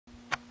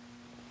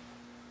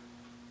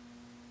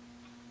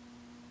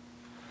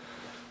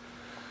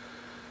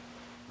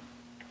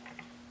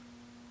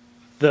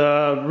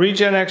The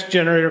ReGenX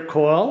Generator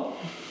coil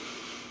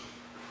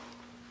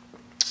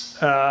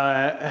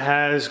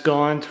has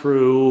gone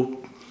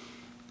through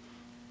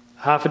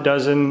half a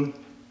dozen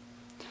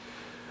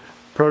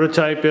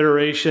prototype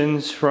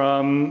iterations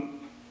from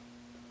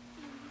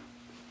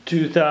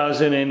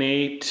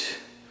 2008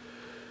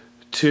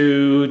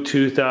 to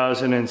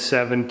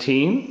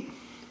 2017.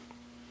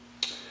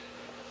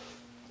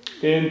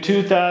 In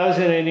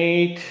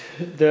 2008,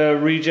 the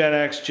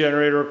ReGenX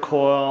Generator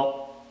coil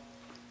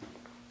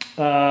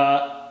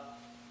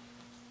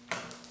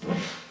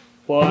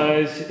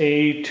was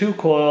a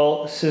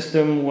two-coil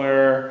system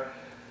where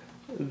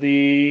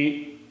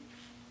the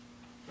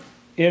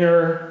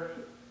inner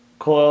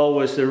coil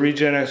was the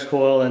ReGenX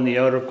coil and the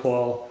outer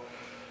coil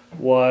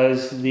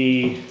was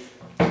the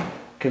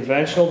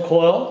conventional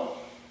coil.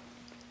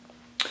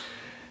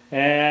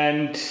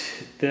 And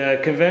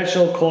the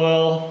conventional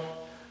coil,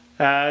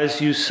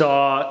 as you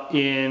saw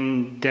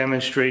in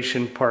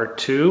demonstration part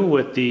 2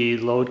 with the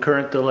load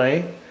current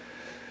delay,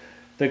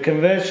 the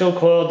conventional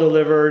coil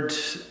delivered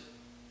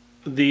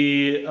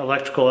the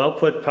electrical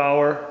output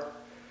power,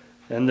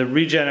 and the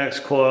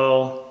ReGenX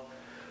coil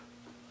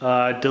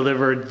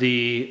delivered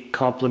the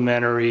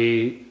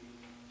complementary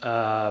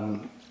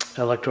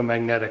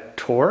electromagnetic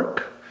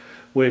torque,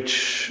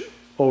 which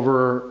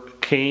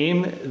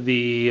overcame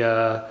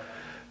the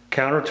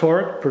counter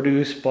torque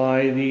produced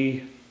by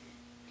the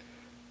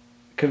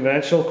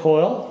conventional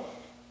coil.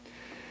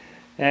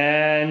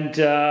 And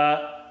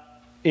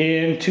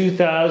in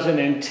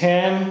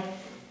 2010,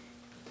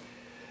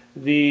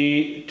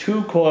 the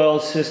two-coil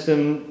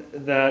system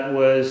that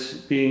was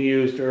being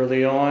used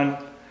early on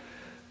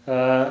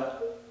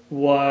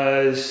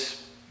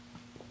was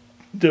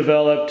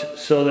developed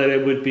so that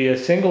it would be a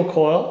single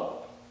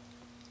coil.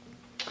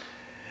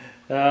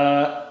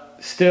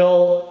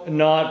 Still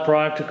not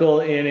practical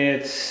in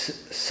its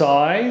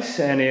size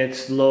and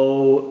its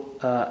low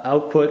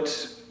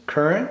output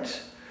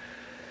current,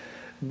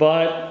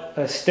 but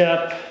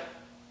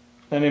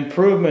an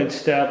improvement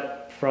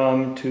step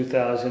from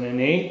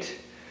 2008.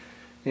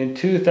 In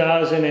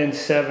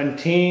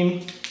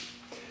 2017,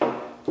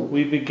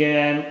 we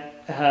began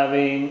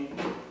having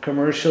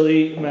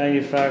commercially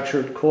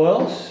manufactured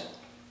coils,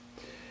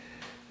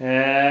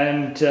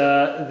 and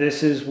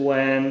this is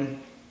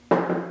when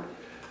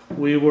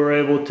we were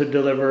able to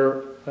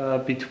deliver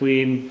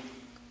between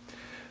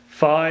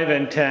 5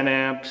 and 10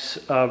 amps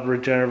of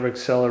regenerative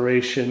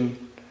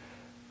acceleration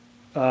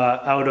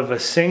out of a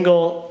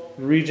single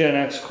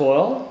ReGenX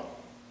coil.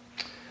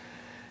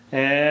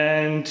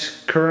 And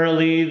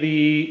currently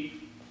the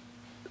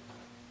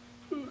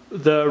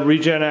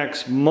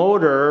ReGenX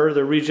motor,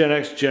 the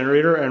ReGenX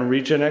generator and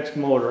ReGenX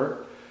motor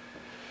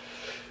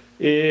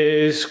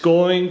is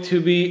going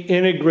to be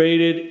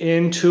integrated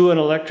into an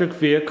electric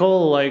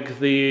vehicle like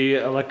the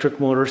electric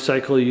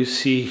motorcycle you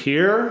see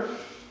here.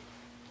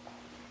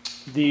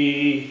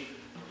 The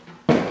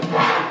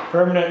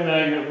permanent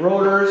magnet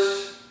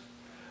rotors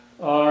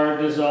are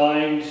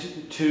designed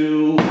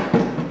to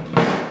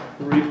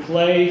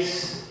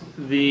replace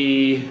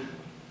the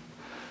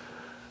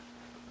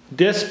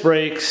disc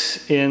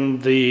brakes in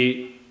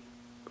the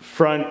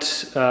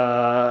front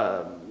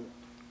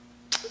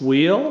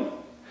wheel,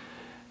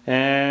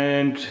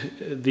 and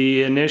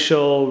the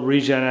initial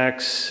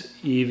ReGenX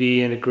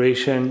EV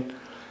integration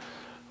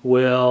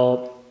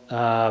will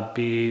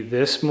be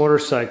this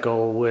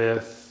motorcycle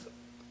with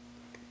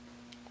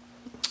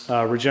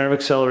regenerative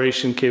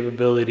acceleration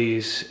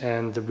capabilities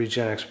and the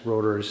ReGenX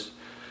rotors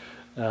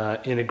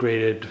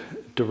integrated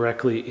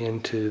directly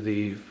into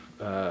the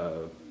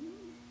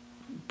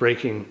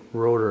braking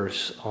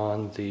rotors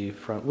on the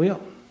front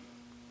wheel.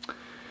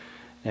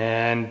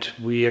 And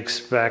we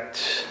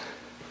expect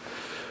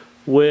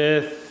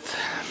with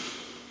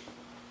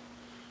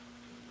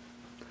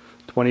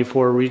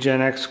 24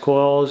 ReGenX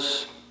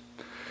coils,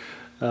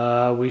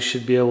 we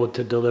should be able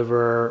to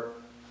deliver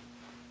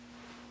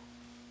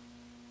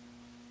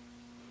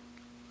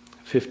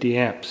 50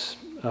 amps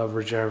of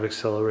regenerative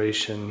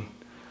acceleration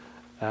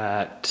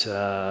at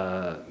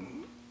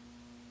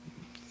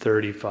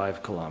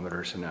 35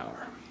 kilometers an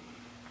hour.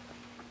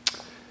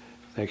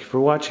 Thank you for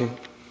watching.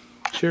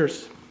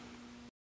 Cheers.